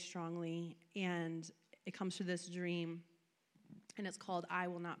strongly, and it comes through this dream, and it's called I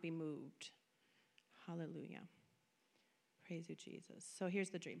Will Not Be Moved. Hallelujah. Praise you, Jesus. So here's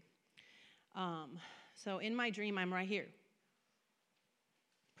the dream. So in my dream, I'm right here,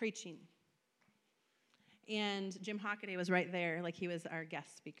 preaching. And Jim Hockaday was right there, like he was our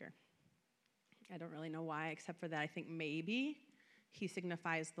guest speaker. I don't really know why, except for that I think maybe he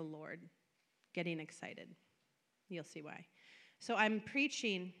signifies the Lord getting excited. You'll see why. So I'm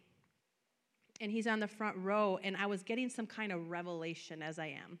preaching, and he's on the front row, and I was getting some kind of revelation, as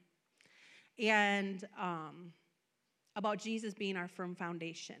I am, and about Jesus being our firm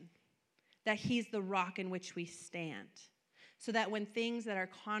foundation, that he's the rock in which we stand, so that when things that are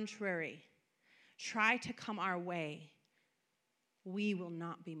contrary try to come our way, we will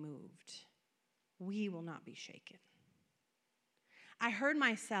not be moved. We will not be shaken. I heard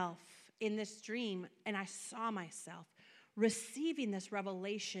myself in this dream, and I saw myself receiving this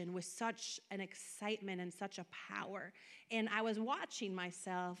revelation with such an excitement and such a power. And I was watching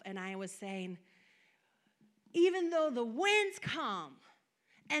myself, and I was saying, even though the winds come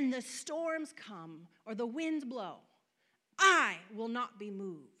and the storms come or the winds blow, I will not be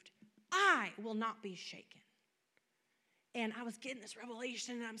moved. I will not be shaken. And I was getting this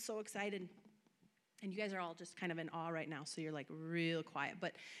revelation, and I'm so excited. And you guys are all just kind of in awe right now, so you're like real quiet.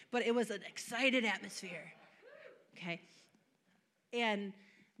 But it was an excited atmosphere, okay? And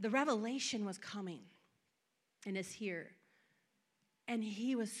the revelation was coming, and is here. And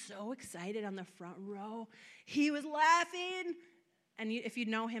he was so excited on the front row. He was laughing. And if you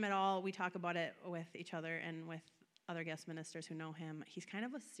know him at all, we talk about it with each other and with other guest ministers who know him. He's kind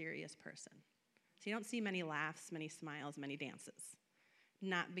of a serious person. So you don't see many laughs, many smiles, many dances.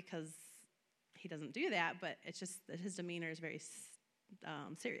 Not because he doesn't do that, but it's just that his demeanor is very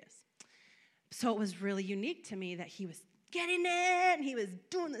serious. So it was really unique to me that he was getting it, and he was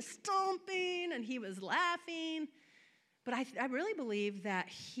doing the stomping, and he was laughing. But I really believe that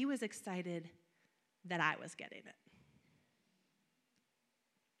he was excited that I was getting it.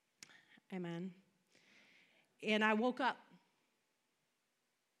 Amen. And I woke up.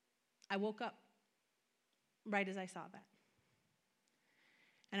 Right as I saw that.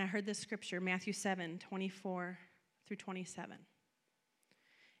 And I heard this scripture, Matthew 7:24 through 27.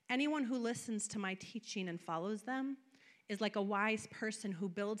 Anyone who listens to my teaching and follows them is like a wise person who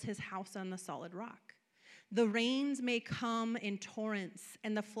builds his house on the solid rock. The rains may come in torrents,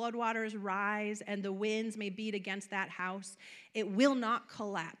 and the floodwaters rise, and the winds may beat against that house. It will not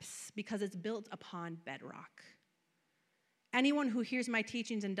collapse because it's built upon bedrock. Anyone who hears my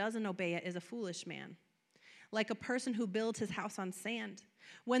teachings and doesn't obey it is a foolish man, like a person who builds his house on sand.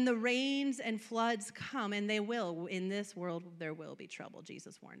 When the rains and floods come, and they will, in this world there will be trouble,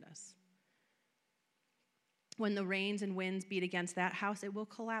 Jesus warned us. When the rains and winds beat against that house, it will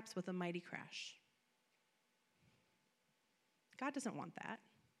collapse with a mighty crash. God doesn't want that.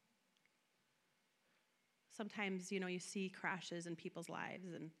 Sometimes, you see crashes in people's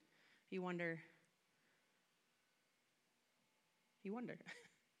lives, and you wonder.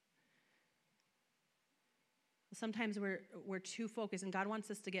 Sometimes we're too focused, and God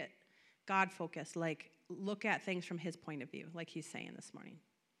wants us to get God focused, like look at things from his point of view, like he's saying this morning,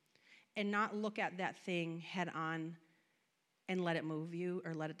 and not look at that thing head on and let it move you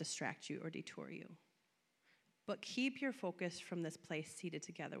or let it distract you or detour you. But keep your focus from this place seated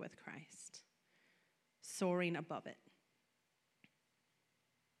together with Christ, soaring above it.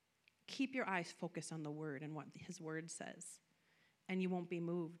 Keep your eyes focused on the word and what his word says, and you won't be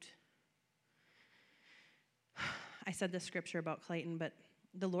moved. I said this scripture about Clayton, but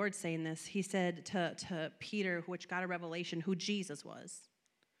the Lord's saying this. He said to Peter, which got a revelation, who Jesus was.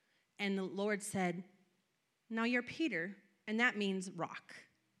 And the Lord said, now you're Peter, and that means rock.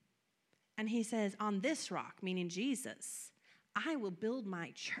 And he says, on this rock, meaning Jesus, I will build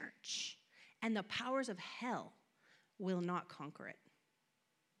my church, and the powers of hell will not conquer it.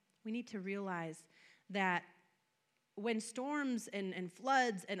 We need to realize that when storms and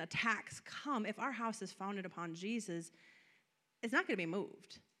floods and attacks come, if our house is founded upon Jesus, it's not going to be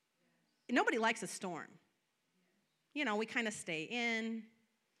moved. Nobody likes a storm. We kind of stay in.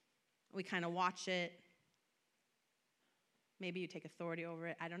 We kind of watch it. Maybe you take authority over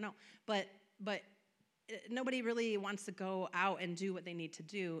it. I don't know. But nobody really wants to go out and do what they need to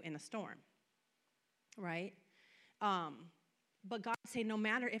do in a storm, right? But God saying, no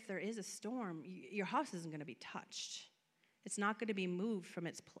matter if there is a storm, your house isn't going to be touched. It's not going to be moved from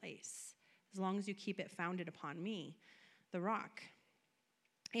its place as long as you keep it founded upon me, the rock.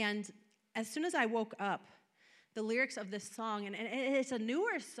 And as soon as I woke up, the lyrics of this song, and it's a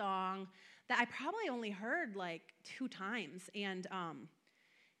newer song that I probably only heard like 2 times, and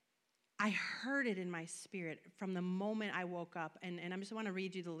I heard it in my spirit from the moment I woke up. And I just want to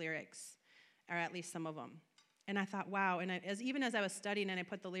read you the lyrics, or at least some of them. And I thought, wow. And even as I was studying and I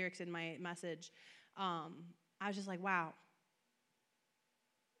put the lyrics in my message, I was just like, wow.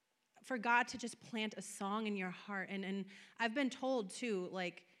 For God to just plant a song in your heart. And I've been told, too,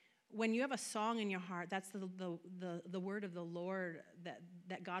 like, when you have a song in your heart, that's the word of the Lord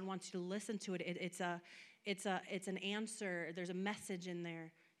that God wants you to listen to it. It's an answer. There's a message in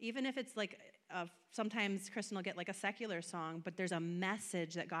there. Even if it's like, sometimes Kristen will get like a secular song, but there's a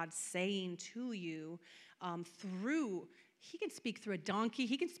message that God's saying to you through. He can speak through a donkey.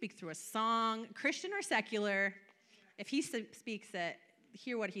 He can speak through a song, Christian or secular. If he speaks it,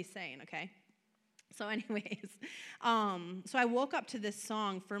 hear what he's saying, okay? So anyways, so I woke up to this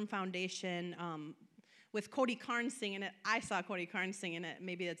song, Firm Foundation, with Cody Carnes singing it. I saw Cody Carnes singing it.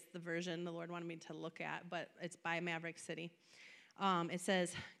 Maybe it's the version the Lord wanted me to look at, but it's by Maverick City. It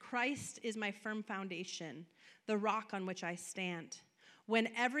says, Christ is my firm foundation, the rock on which I stand. When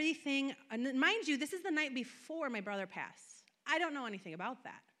everything, and mind you, this is the night before my brother passed. I don't know anything about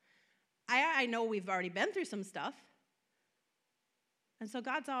that. I know we've already been through some stuff. And so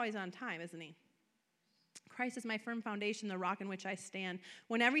God's always on time, isn't he? Christ is my firm foundation, the rock in which I stand.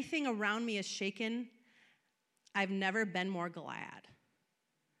 When everything around me is shaken, I've never been more glad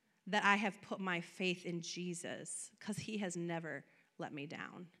that I have put my faith in Jesus, because he has never let me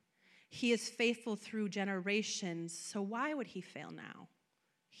down. He is faithful through generations, so why would he fail now?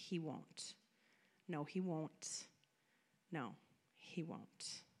 He won't. No, he won't. No, he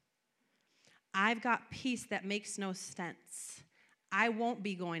won't. I've got peace that makes no sense. I won't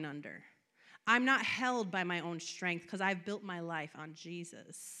be going under. I'm not held by my own strength because I've built my life on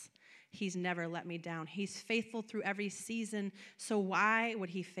Jesus. He's never let me down. He's faithful through every season. So why would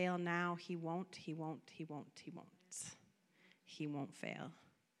he fail now? He won't, he won't, he won't, he won't. He won't fail.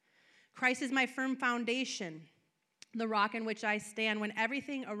 Christ is my firm foundation, the rock in which I stand. When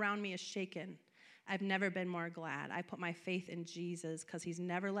everything around me is shaken, I've never been more glad. I put my faith in Jesus because he's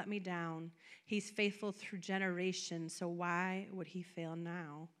never let me down. He's faithful through generations. So why would he fail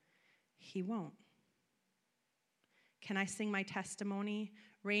now? He won't. Can I sing my testimony?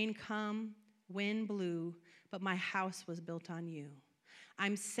 Rain come, wind blew, but my house was built on you.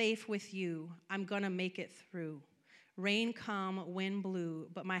 I'm safe with you. I'm going to make it through. Rain come, wind blew,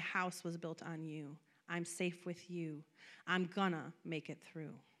 but my house was built on you. I'm safe with you. I'm going to make it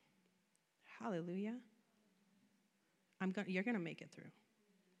through. Hallelujah. You're going to make it through.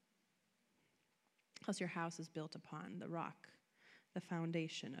 Because your house is built upon the rock, the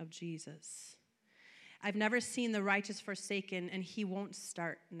foundation of Jesus. I've never seen the righteous forsaken, and he won't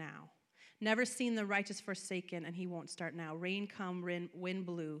start now. Never seen the righteous forsaken, and he won't start now. Rain come, wind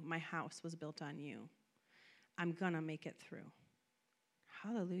blew, my house was built on you. I'm going to make it through.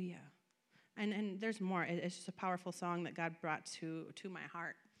 Hallelujah. And there's more. It's just a powerful song that God brought to my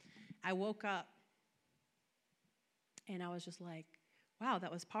heart. I woke up, and I was just like, wow,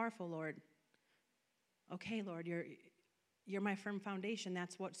 that was powerful, Lord. Okay, Lord, you're my firm foundation.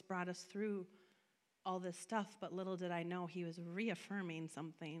 That's what's brought us through all this stuff, but little did I know he was reaffirming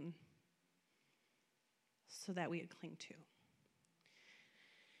something so that we would cling to.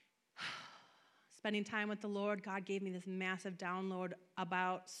 Spending time with the Lord, God gave me this massive download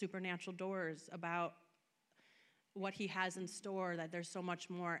about supernatural doors, about what he has in store, that there's so much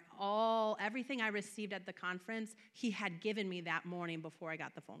more. Everything I received at the conference, he had given me that morning before I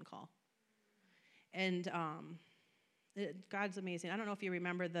got the phone call. And God's amazing. I don't know if you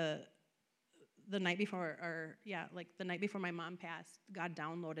remember the night before, the night before my mom passed, God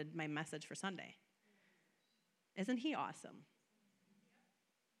downloaded my message for Sunday. Isn't he awesome?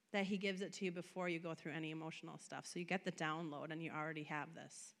 That he gives it to you before you go through any emotional stuff. So you get the download and you already have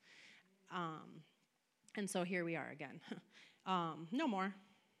this. And so here we are again. No more.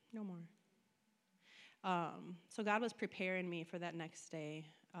 So God was preparing me for that next day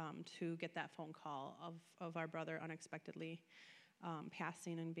to get that phone call of our brother unexpectedly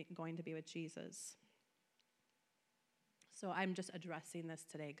passing and going to be with Jesus. So I'm just addressing this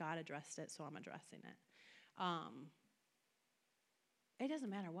today. God addressed it, so I'm addressing it. It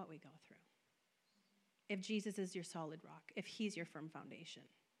doesn't matter what we go through. If Jesus is your solid rock, if he's your firm foundation,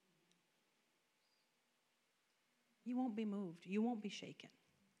 you won't be moved. You won't be shaken.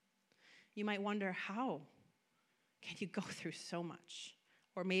 You might wonder, how can you go through so much?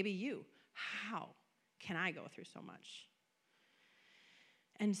 Or maybe how can I go through so much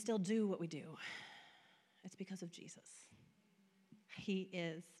and still do what we do? It's because of Jesus. He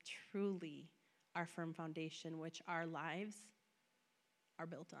is truly our firm foundation, which our lives are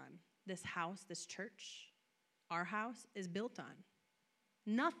built on. This house, this church, our house is built on.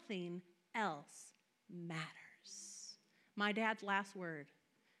 Nothing else matters. My dad's last word,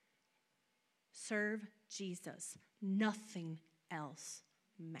 serve Jesus. Nothing else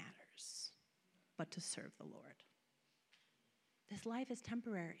matters but to serve the Lord. This life is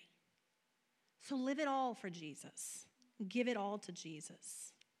temporary. So live it all for Jesus. Give it all to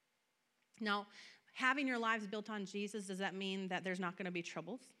Jesus. Now, having your lives built on Jesus, does that mean that there's not going to be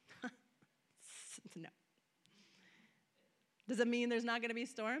troubles? No. Does it mean there's not going to be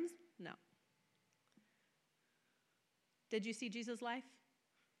storms? No. Did you see Jesus' life?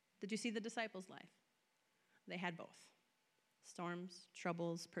 Did you see the disciples' life? They had both. Storms,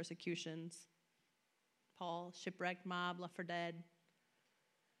 troubles, persecutions. Paul, shipwrecked, mob, left for dead.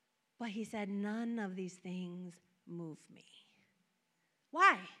 But he said, none of these things move me.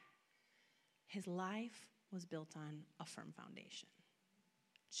 Why? His life was built on a firm foundation.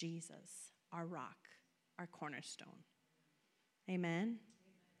 Jesus, our rock, our cornerstone. Amen?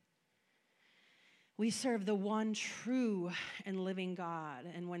 We serve the one true and living God.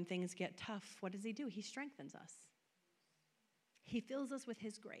 And when things get tough, what does he do? He strengthens us. He fills us with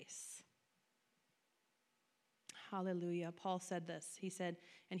his grace. Hallelujah. Paul said this. He said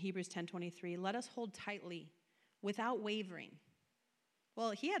in Hebrews 10:23, let us hold tightly without wavering.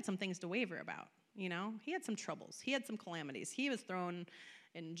 Well, he had some things to waver about, you know. He had some troubles. He had some calamities. He was thrown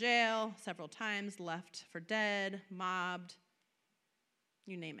in jail several times, left for dead, mobbed,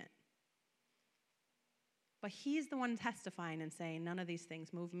 you name it. But he's the one testifying and saying, none of these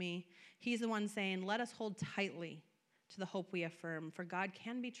things move me. He's the one saying, let us hold tightly to the hope we affirm, for God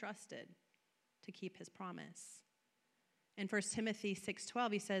can be trusted to keep his promise. In 1 Timothy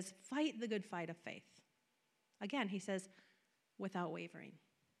 6:12, he says, fight the good fight of faith. Again, he says, without wavering.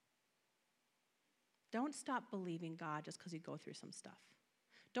 Don't stop believing God just because you go through some stuff.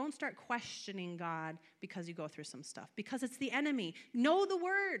 Don't start questioning God because you go through some stuff, because it's the enemy. Know the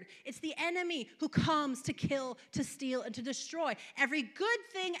word. It's the enemy who comes to kill, to steal, and to destroy. Every good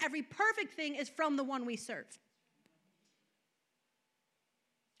thing, every perfect thing is from the one we serve.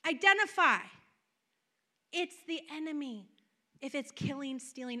 Identify. It's the enemy if it's killing,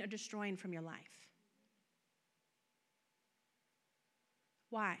 stealing, or destroying from your life.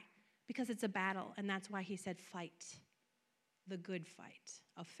 Why? Because it's a battle, and that's why he said fight the good fight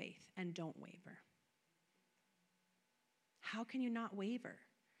of faith and don't waver. How can you not waver?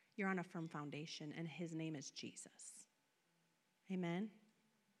 You're on a firm foundation, and his name is Jesus. Amen?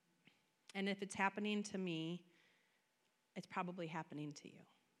 And if it's happening to me, it's probably happening to you.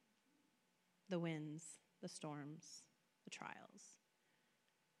 The winds, the storms, the trials.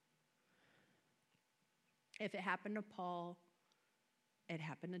 If it happened to Paul, it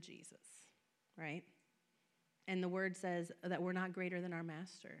happened to Jesus, right? And the word says that we're not greater than our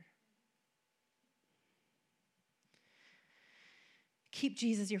master. Keep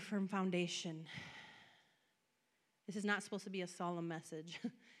Jesus your firm foundation. This is not supposed to be a solemn message,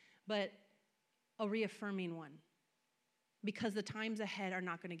 but a reaffirming one, because the times ahead are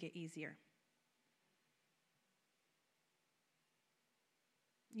not going to get easier.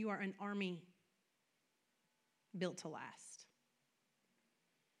 You are an army built to last.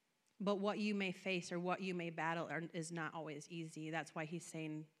 But what you may face or what you may battle is not always easy. That's why he's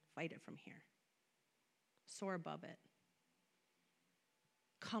saying, fight it from here. Soar above it.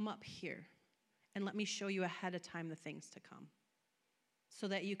 Come up here and let me show you ahead of time the things to come so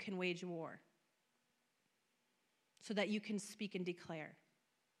that you can wage war, so that you can speak and declare,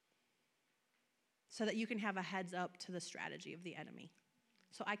 so that you can have a heads up to the strategy of the enemy,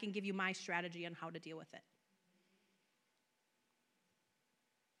 so I can give you my strategy on how to deal with it.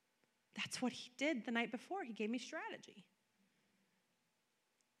 That's what he did the night before. He gave me strategy.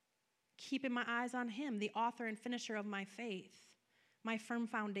 Keeping my eyes on him, the author and finisher of my faith, my firm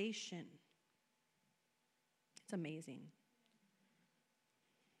foundation. It's amazing.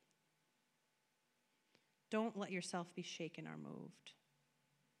 Don't let yourself be shaken or moved.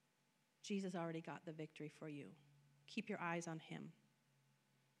 Jesus already got the victory for you. Keep your eyes on him.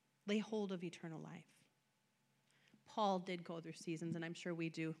 Lay hold of eternal life. Paul did go through seasons, and I'm sure we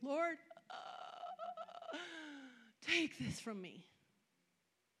do. Lord, take this from me.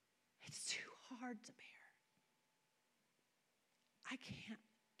 It's too hard to bear. I can't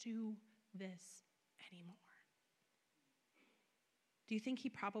do this anymore. Do you think he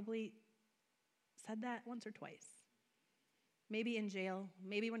probably said that once or twice? Maybe in jail,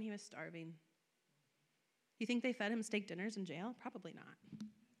 maybe when he was starving. You think they fed him steak dinners in jail? Probably not.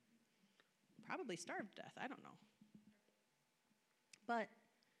 Probably starved to death, I don't know. But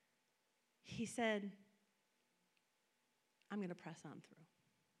he said, I'm going to press on through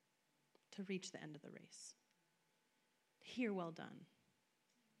to reach the end of the race. Here, well done.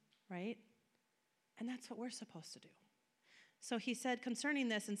 right? And that's what we're supposed to do. So he said concerning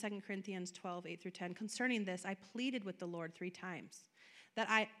this in 2 Corinthians 12, 8 through 10, concerning this, I pleaded with the Lord 3 times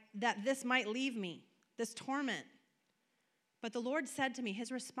that this might leave me, this torment. But the Lord said to me,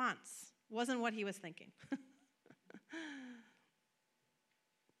 his response wasn't what he was thinking.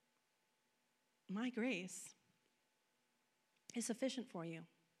 My grace is sufficient for you.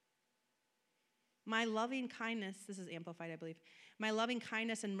 My loving kindness, this is amplified, I believe. My loving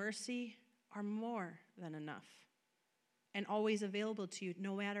kindness and mercy are more than enough and always available to you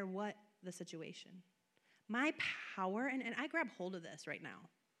no matter what the situation. My power, and I grab hold of this right now.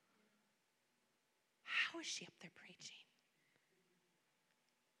 How is she up there preaching?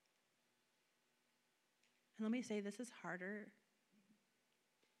 And let me say, this is harder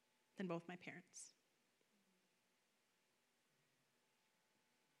than both my parents.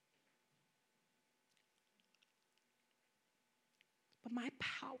 But my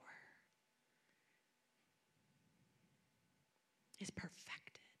power is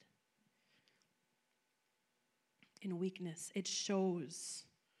perfected in weakness. It shows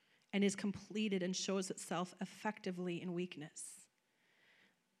and is completed and shows itself effectively in weakness.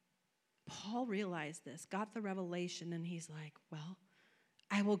 Paul realized this, got the revelation, and he's like, well,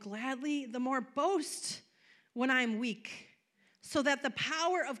 I will gladly the more boast when I'm weak, so that the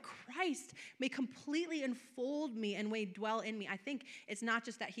power of Christ may completely enfold me and may dwell in me. I think it's not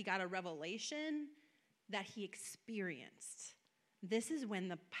just that he got a revelation, that he experienced. This is when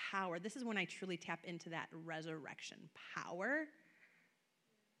the power, this is when I truly tap into that resurrection power.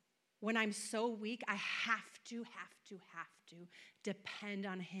 When I'm so weak, I have to depend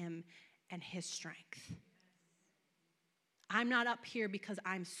on him and his strength. I'm not up here because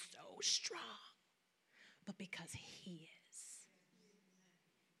I'm so strong, but because he is.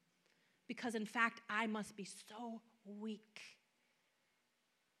 Because in fact, I must be so weak,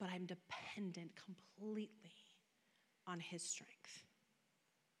 but I'm dependent completely on his strength.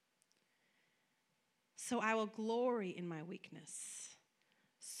 So I will glory in my weakness,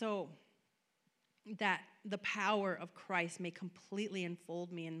 so that the power of Christ may completely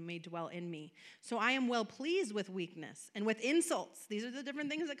enfold me and may dwell in me. So I am well pleased with weakness and with insults. These are the different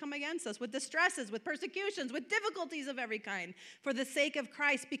things that come against us, with distresses, with persecutions, with difficulties of every kind, for the sake of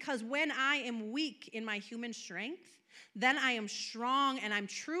Christ, because when I am weak in my human strength, then I am strong and I'm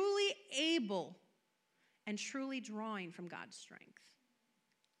truly able and truly drawing from God's strength.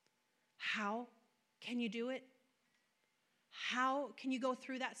 How can you do it? How can you go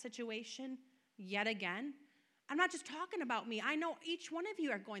through that situation yet again? I'm not just talking about me. I know each one of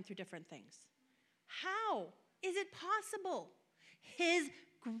you are going through different things. How is it possible? His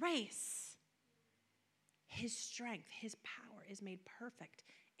grace, his strength, his power is made perfect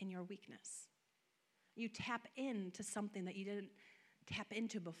in your weakness. You tap into something that you didn't tap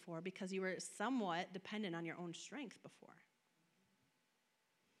into before because you were somewhat dependent on your own strength before.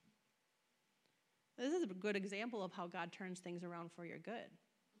 This is a good example of how God turns things around for your good.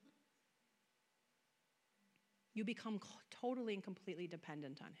 You become totally and completely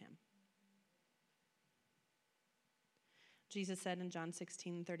dependent on him. Jesus said in John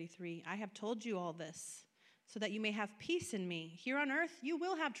 16:33, I have told you all this so that you may have peace in me. Here on earth, you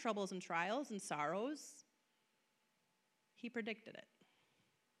will have troubles and trials and sorrows. He predicted it.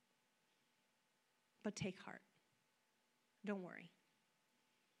 But take heart. Don't worry.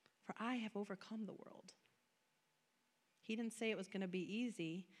 For I have overcome the world. He didn't say it was going to be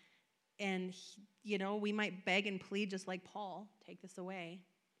easy. And, we might beg and plead just like Paul, take this away.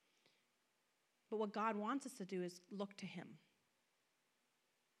 But what God wants us to do is look to him.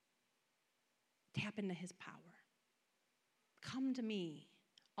 Tap into his power. Come to me,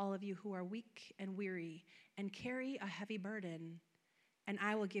 all of you who are weak and weary, and carry a heavy burden, and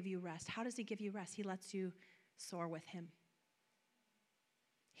I will give you rest. How does he give you rest? He lets you soar with him.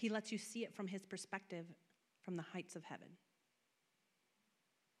 He lets you see it from his perspective, from the heights of heaven.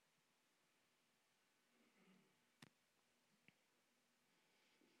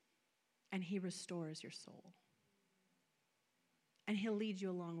 And he restores your soul. And he'll lead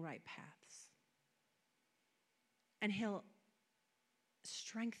you along right paths. And he'll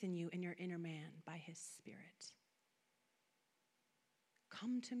strengthen you in your inner man by his Spirit.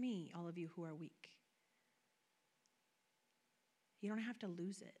 Come to me, all of you who are weak. You don't have to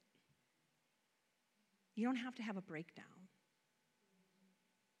lose it. You don't have to have a breakdown.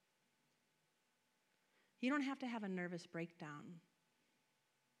 You don't have to have a nervous breakdown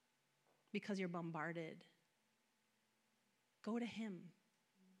because you're bombarded. Go to him.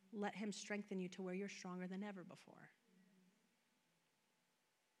 Let him strengthen you to where you're stronger than ever before.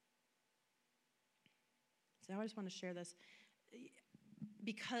 So I just want to share this.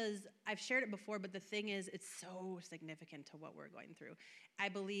 because I've shared it before, but the thing is, it's so significant to what we're going through. I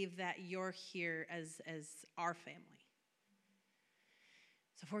believe that you're here as our family.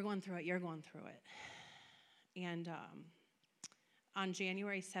 So if we're going through it, you're going through it. And on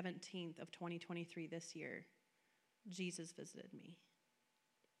January 17th of 2023 this year, Jesus visited me.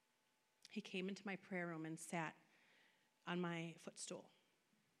 He came into my prayer room and sat on my footstool.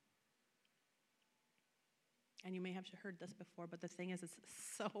 And you may have heard this before, but the thing is, it's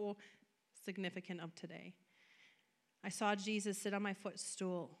so significant of today. I saw Jesus sit on my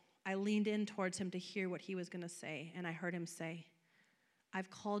footstool. I leaned in towards him to hear what he was going to say, and I heard him say,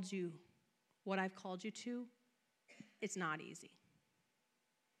 I've called you. What I've called you to, it's not easy.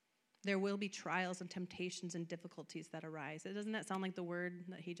 There will be trials and temptations and difficulties that arise. Doesn't that sound like the word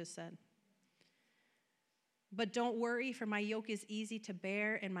that he just said? But don't worry, for my yoke is easy to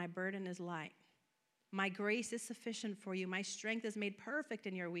bear and my burden is light. My grace is sufficient for you. My strength is made perfect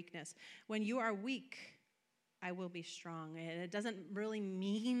in your weakness. When you are weak, I will be strong. And it doesn't really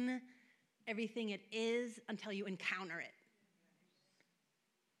mean everything it is until you encounter it.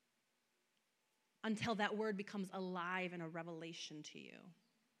 Until that word becomes alive and a revelation to you.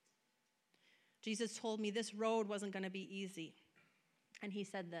 Jesus told me this road wasn't going to be easy. And he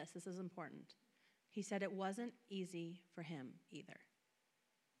said this is important. He said it wasn't easy for him either.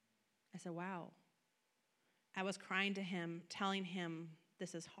 I said, wow. I was crying to him, telling him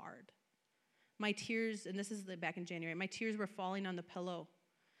this is hard. My tears, and this is back in January, my tears were falling on the pillow.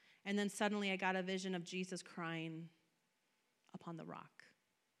 And then suddenly I got a vision of Jesus crying upon the rock.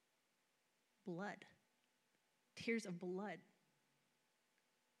 Blood. Tears of blood.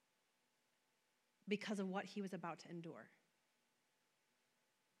 Because of what he was about to endure.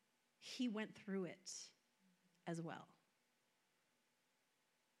 He went through it as well.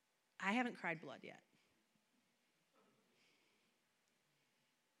 I haven't cried blood yet.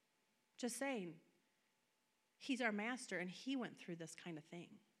 Just saying, he's our master and he went through this kind of thing.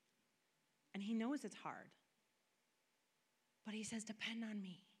 And he knows it's hard. But he says, depend on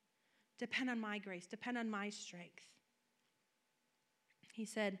me. Depend on my grace. Depend on my strength. He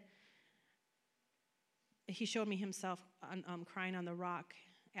said, he showed me himself crying on the rock,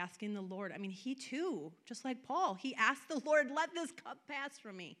 asking the Lord. I mean, he too, just like Paul, he asked the Lord, let this cup pass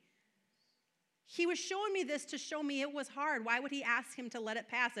from me. He was showing me this to show me it was hard. Why would he ask him to let it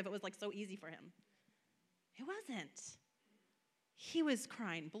pass if it was like so easy for him? It wasn't. He was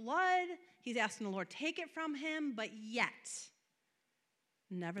crying blood. He's asking the Lord, take it from him, but yet,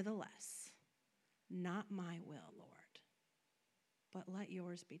 nevertheless, not my will, Lord, but let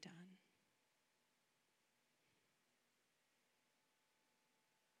yours be done.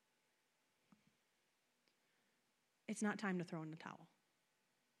 It's not time to throw in the towel.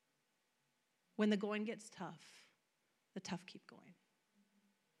 When the going gets tough, the tough keep going.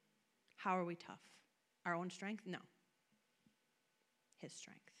 How are we tough? Our own strength? No. His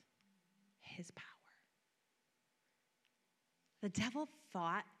strength. His power. The devil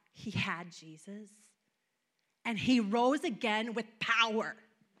thought he had Jesus, and he rose again with power,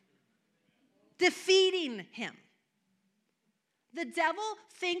 defeating him. The devil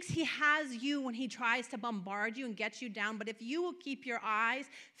thinks he has you when he tries to bombard you and get you down, but if you will keep your eyes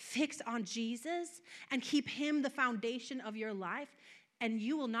fixed on Jesus and keep him the foundation of your life, and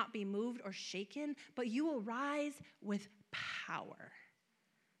you will not be moved or shaken, but you will rise with power.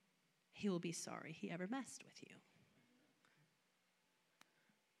 He will be sorry he ever messed with you.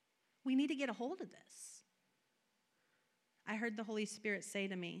 We need to get a hold of this. I heard the Holy Spirit say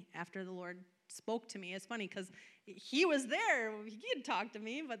to me after the Lord spoke to me. It's funny because he was there. He had talked to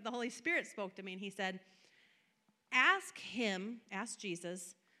me, but the Holy Spirit spoke to me, and he said, ask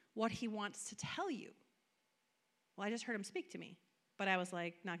Jesus, what he wants to tell you. Well, I just heard him speak to me, but I was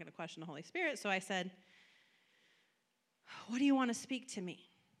like, not going to question the Holy Spirit. So I said, what do you want to speak to me?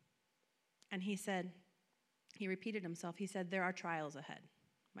 And he said, he repeated himself. He said, there are trials ahead,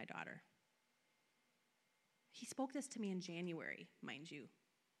 my daughter. He spoke this to me in January, mind you.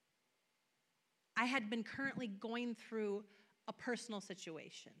 I had been currently going through a personal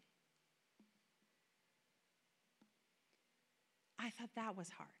situation. I thought that was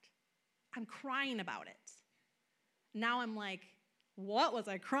hard. I'm crying about it. Now I'm like, what was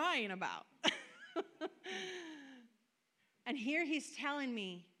I crying about? And here he's telling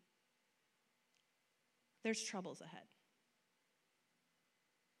me there's troubles ahead.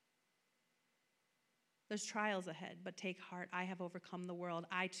 There's trials ahead, but take heart. I have overcome the world.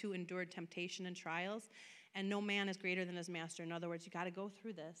 I too endured temptation and trials, and no man is greater than his master. In other words, you got to go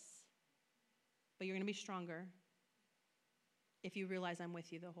through this, but you're going to be stronger if you realize I'm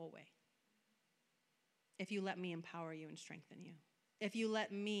with you the whole way. If you let me empower you and strengthen you. if you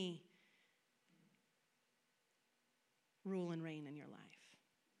let me rule and reign in your life.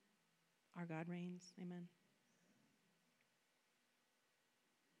 Our God reigns. Amen.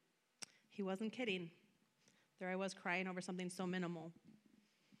 He wasn't kidding. There I was crying over something so minimal.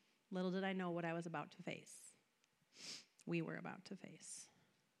 Little did I know what I was about to face. We were about to face.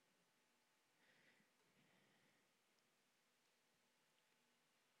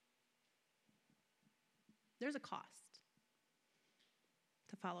 There's a cost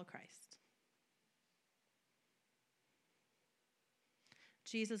to follow Christ.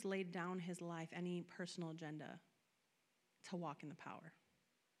 Jesus laid down his life, any personal agenda, to walk in the power.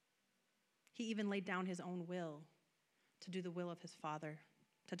 He even laid down his own will to do the will of his Father,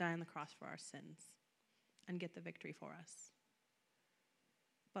 to die on the cross for our sins and get the victory for us.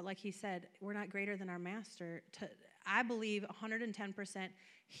 But like he said, we're not greater than our master. I believe 110%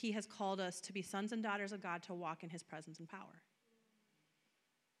 he has called us to be sons and daughters of God, to walk in his presence and power.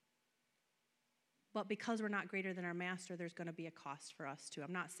 But because we're not greater than our master, there's going to be a cost for us too.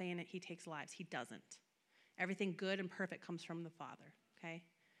 I'm not saying that he takes lives. He doesn't. Everything good and perfect comes from the Father, okay?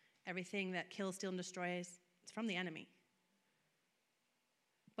 Everything that kills, steals, and destroys, it's from the enemy.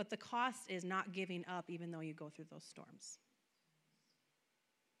 But the cost is not giving up even though you go through those storms.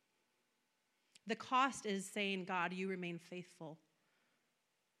 The cost is saying, God, you remain faithful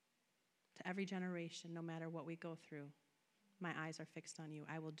to every generation, no matter what we go through. My eyes are fixed on you.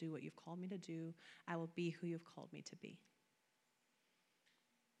 I will do what you've called me to do. I will be who you've called me to be.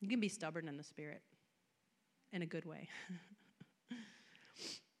 You can be stubborn in the spirit, in a good way.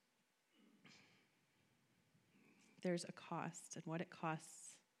 There's a cost, and what it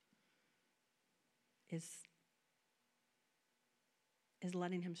costs is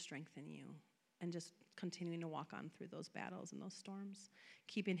letting him strengthen you and just continuing to walk on through those battles and those storms,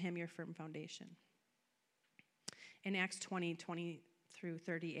 keeping him your firm foundation. In Acts 20 through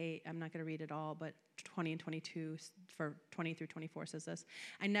 38, I'm not going to read it all, but 20 and 22, for 20 through 24 says this: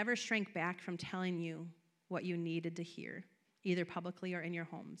 I never shrank back from telling you what you needed to hear, either publicly or in your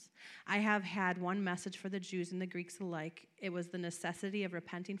homes. I have had one message for the Jews and the Greeks alike. It was the necessity of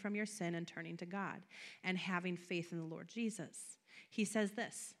repenting from your sin and turning to God and having faith in the Lord Jesus. He says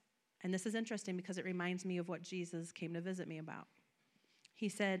this, and this is interesting because it reminds me of what Jesus came to visit me about. He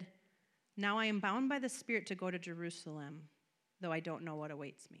said, now I am bound by the Spirit to go to Jerusalem, though I don't know what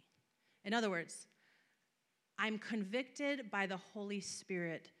awaits me. In other words, I'm convicted by the Holy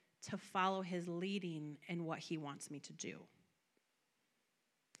Spirit to follow his leading in what he wants me to do.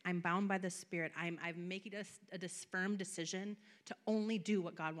 I'm bound by the Spirit. I'm making a firm decision to only do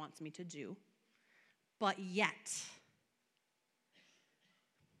what God wants me to do. But yet,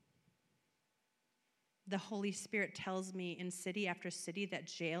 the Holy Spirit tells me in city after city that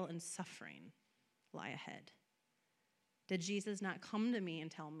jail and suffering lie ahead. Did Jesus not come to me and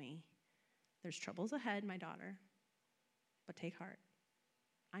tell me, there's troubles ahead, my daughter, but take heart.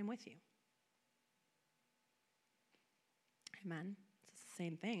 I'm with you. Amen. It's the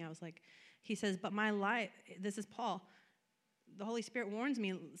same thing. I was like, he says, but my life, this is Paul, the Holy Spirit warns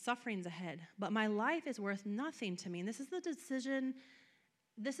me, suffering's ahead, but my life is worth nothing to me. And this is the decision,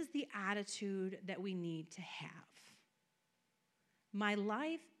 this is the attitude that we need to have. My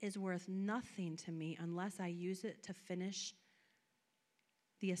life is worth nothing to me unless I use it to finish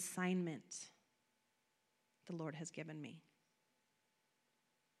the assignment the Lord has given me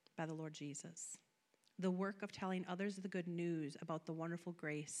by the Lord Jesus. The work of telling others the good news about the wonderful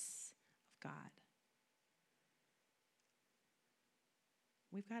grace of God.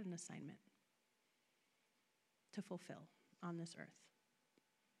 We've got an assignment to fulfill on this earth.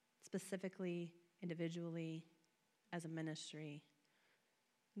 Specifically, individually, as a ministry.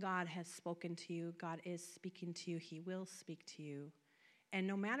 God has spoken to you. God is speaking to you. He will speak to you. And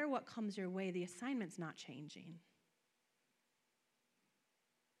no matter what comes your way, the assignment's not changing.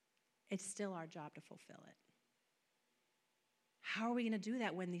 It's still our job to fulfill it. How are we going to do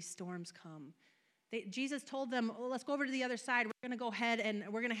that when these storms come? Jesus told them, oh, let's go over to the other side. We're going to go ahead and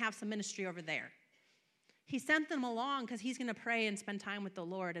we're going to have some ministry over there. He sent them along because he's going to pray and spend time with the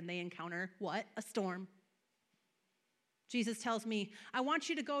Lord, and they encounter what? A storm. Jesus tells me, I want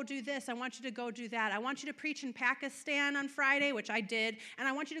you to go do this. I want you to go do that. I want you to preach in Pakistan on Friday, which I did, and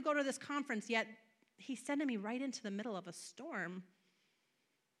I want you to go to this conference. Yet he's sending me right into the middle of a storm.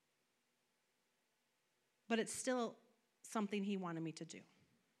 But it's still something he wanted me to do.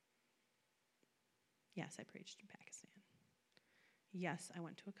 Yes, I preached in Pakistan. Yes, I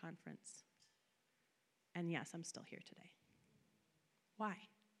went to a conference. And yes, I'm still here today. Why?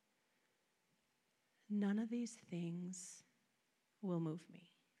 None of these things will move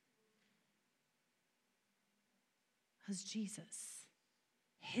me. Because Jesus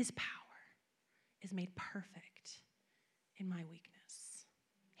His power is made perfect in my weakness.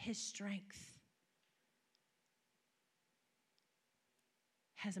 His strength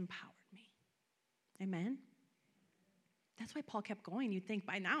has empowered me. Amen? That's why Paul kept going. You'd think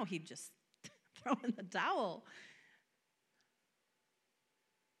by now he'd just throw in the towel.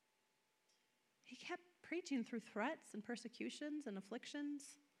 He kept preaching through threats and persecutions and afflictions.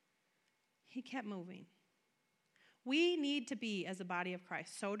 He kept moving. We need to be, as a body of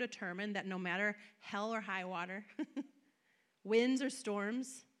Christ, so determined that no matter hell or high water, winds or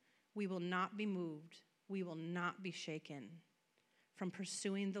storms, we will not be moved. We will not be shaken from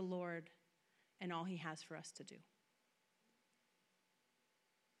pursuing the Lord and all he has for us to do.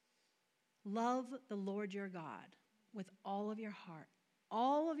 Love the Lord your God with all of your heart,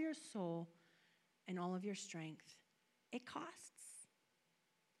 all of your soul, and all of your strength. It costs.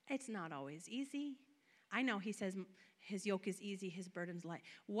 It's not always easy. I know he says his yoke is easy, his burden's light.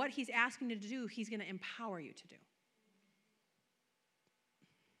 What he's asking you to do, he's going to empower you to do.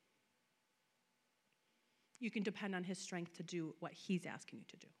 You can depend on his strength to do what he's asking you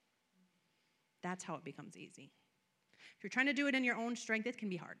to do. That's how it becomes easy. If you're trying to do it in your own strength, it can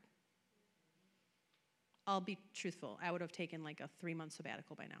be hard. I'll be truthful. I would have taken like a 3-month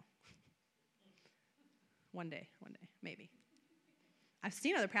sabbatical by now. One day, maybe. I've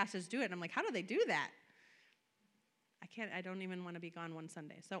seen other pastors do it, and I'm like, how do they do that? I don't even want to be gone one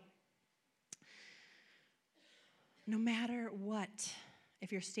Sunday. So, no matter what,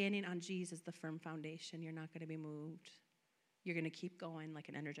 if you're standing on Jesus, the firm foundation, you're not going to be moved. You're going to keep going like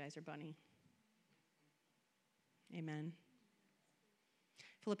an Energizer bunny. Amen.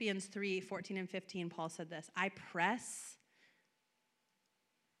 Philippians 3:14 and 15, Paul said this, I press.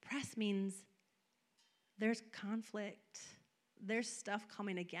 Press means there's conflict. There's stuff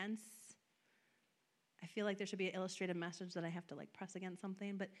coming against. I feel like there should be an illustrated message that I have to like press against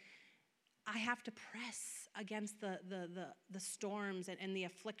something, but I have to press against the storms and the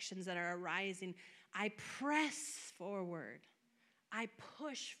afflictions that are arising. I press forward. I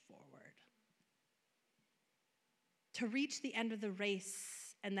push forward to reach the end of the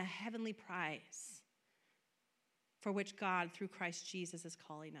race and the heavenly prize for which God, through Christ Jesus, is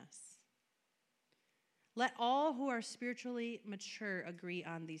calling us. Let all who are spiritually mature agree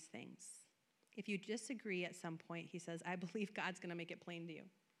on these things. If you disagree at some point, he says, I believe God's going to make it plain to you.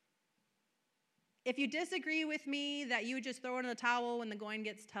 If you disagree with me that you just throw in the towel when the going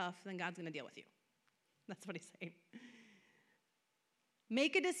gets tough, then God's going to deal with you. That's what he's saying.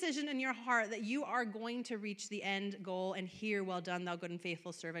 Make a decision in your heart that you are going to reach the end goal and hear, well done, thou good and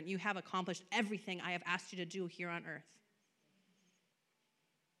faithful servant. You have accomplished everything I have asked you to do here on earth.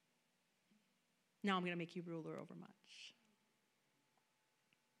 Now I'm going to make you ruler over much.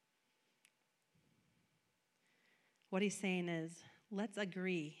 What he's saying is, let's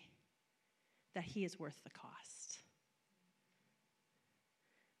agree that he is worth the cost.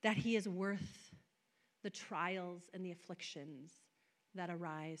 That he is worth the trials and the afflictions that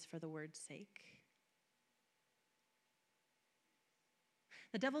arise for the word's sake.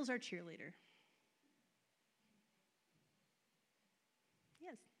 The devil's our cheerleader.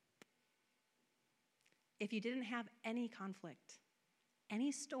 Yes. If you didn't have any conflict,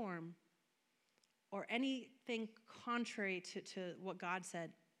 any storm, or anything contrary to what God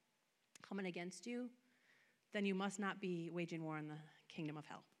said coming against you, then you must not be waging war in the kingdom of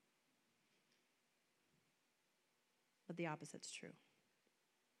hell. But the opposite's true.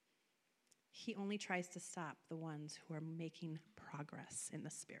 He only tries to stop the ones who are making progress in the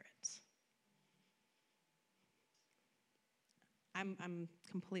Spirit. I'm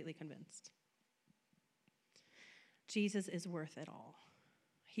completely convinced. Jesus is worth it all.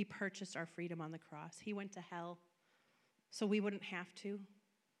 He purchased our freedom on the cross. He went to hell so we wouldn't have to.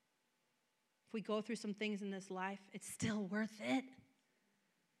 If we go through some things in this life, it's still worth it.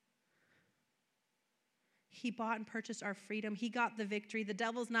 He bought and purchased our freedom. He got the victory. The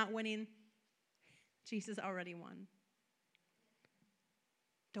devil's not winning. Jesus already won.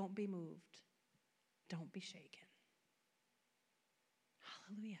 Don't be moved. Don't be shaken.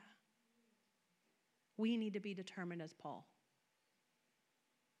 Hallelujah. We need to be determined as Paul.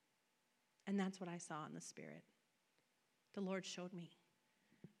 And that's what I saw in the Spirit. The Lord showed me,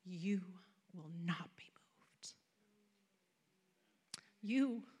 you will not be moved.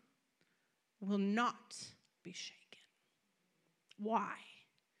 You will not be shaken. Why?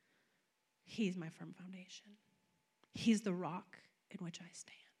 He's my firm foundation. He's the rock in which I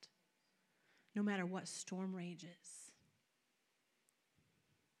stand. No matter what storm rages,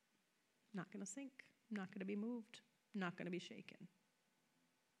 I'm not going to sink. I'm not going to be moved. I'm not going to be shaken.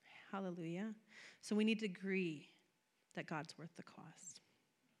 Hallelujah. So we need to agree that God's worth the cost.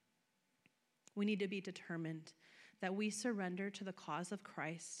 We need to be determined that we surrender to the cause of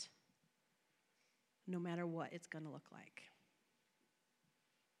Christ no matter what it's going to look like.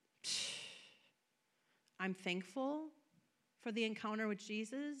 I'm thankful for the encounter with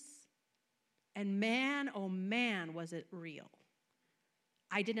Jesus, and man, oh man, was it real.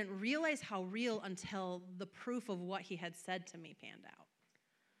 I didn't realize how real until the proof of what he had said to me panned out.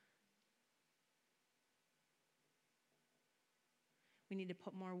 We need to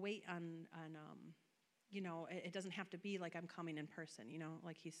put more weight on it doesn't have to be like I'm coming in person,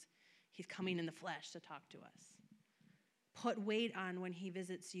 like he's coming in the flesh to talk to us. Put weight on when he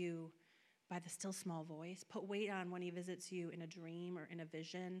visits you by the still small voice. Put weight on when he visits you in a dream or in a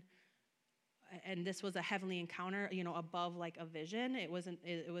vision. And this was a heavenly encounter, above like a vision. It was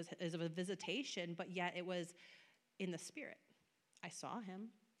a visitation, but yet it was in the spirit. I saw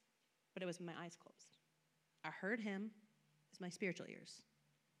him, but it was with my eyes closed. I heard him with my spiritual ears.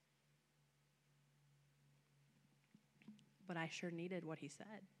 But I sure needed what he said.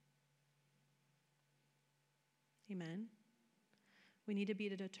 Amen. We need to be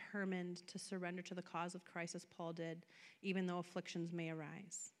determined to surrender to the cause of Christ as Paul did, even though afflictions may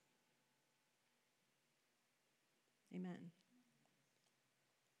arise. Amen.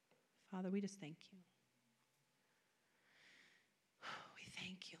 Father, we just thank you. We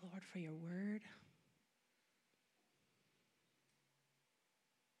thank you, Lord, for your word.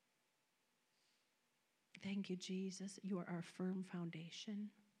 Thank you, Jesus. You are our firm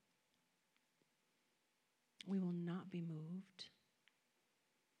foundation. We will not be moved.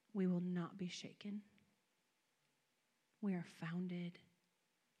 We will not be shaken. We are founded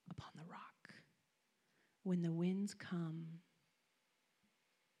upon the rock. When the winds come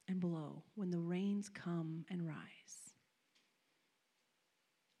and blow, when the rains come and rise,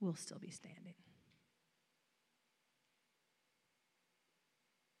 we'll still be standing.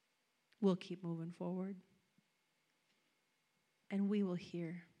 We'll keep moving forward. And we will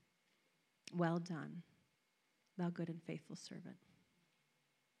hear, "Well done, thou good and faithful servant."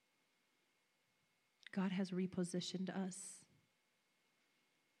 God has repositioned us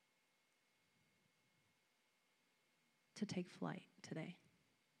to take flight today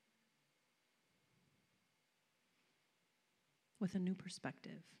with a new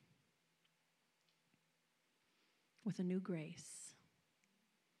perspective, with a new grace.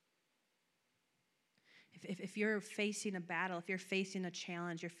 If you're facing a battle, if you're facing a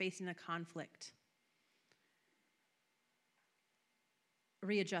challenge, you're facing a conflict,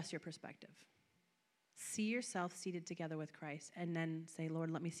 readjust your perspective. See yourself seated together with Christ, and then say,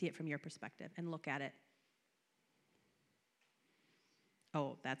 "Lord, let me see it from your perspective," and look at it.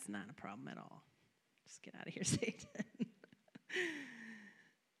 Oh, that's not a problem at all. Just get out of here, Satan.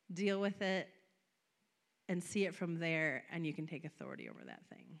 Deal with it and see it from there, and you can take authority over that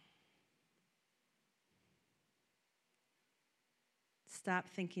thing. Stop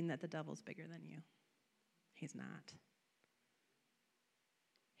thinking that the devil's bigger than you. He's not.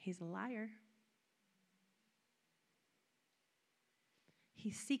 He's a liar.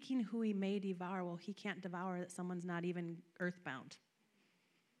 He's seeking who he may devour. Well, he can't devour that someone's not even earthbound.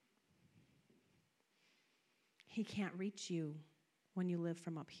 He can't reach you when you live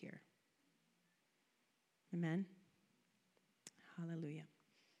from up here. Amen? Hallelujah.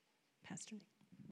 Pastor Nick.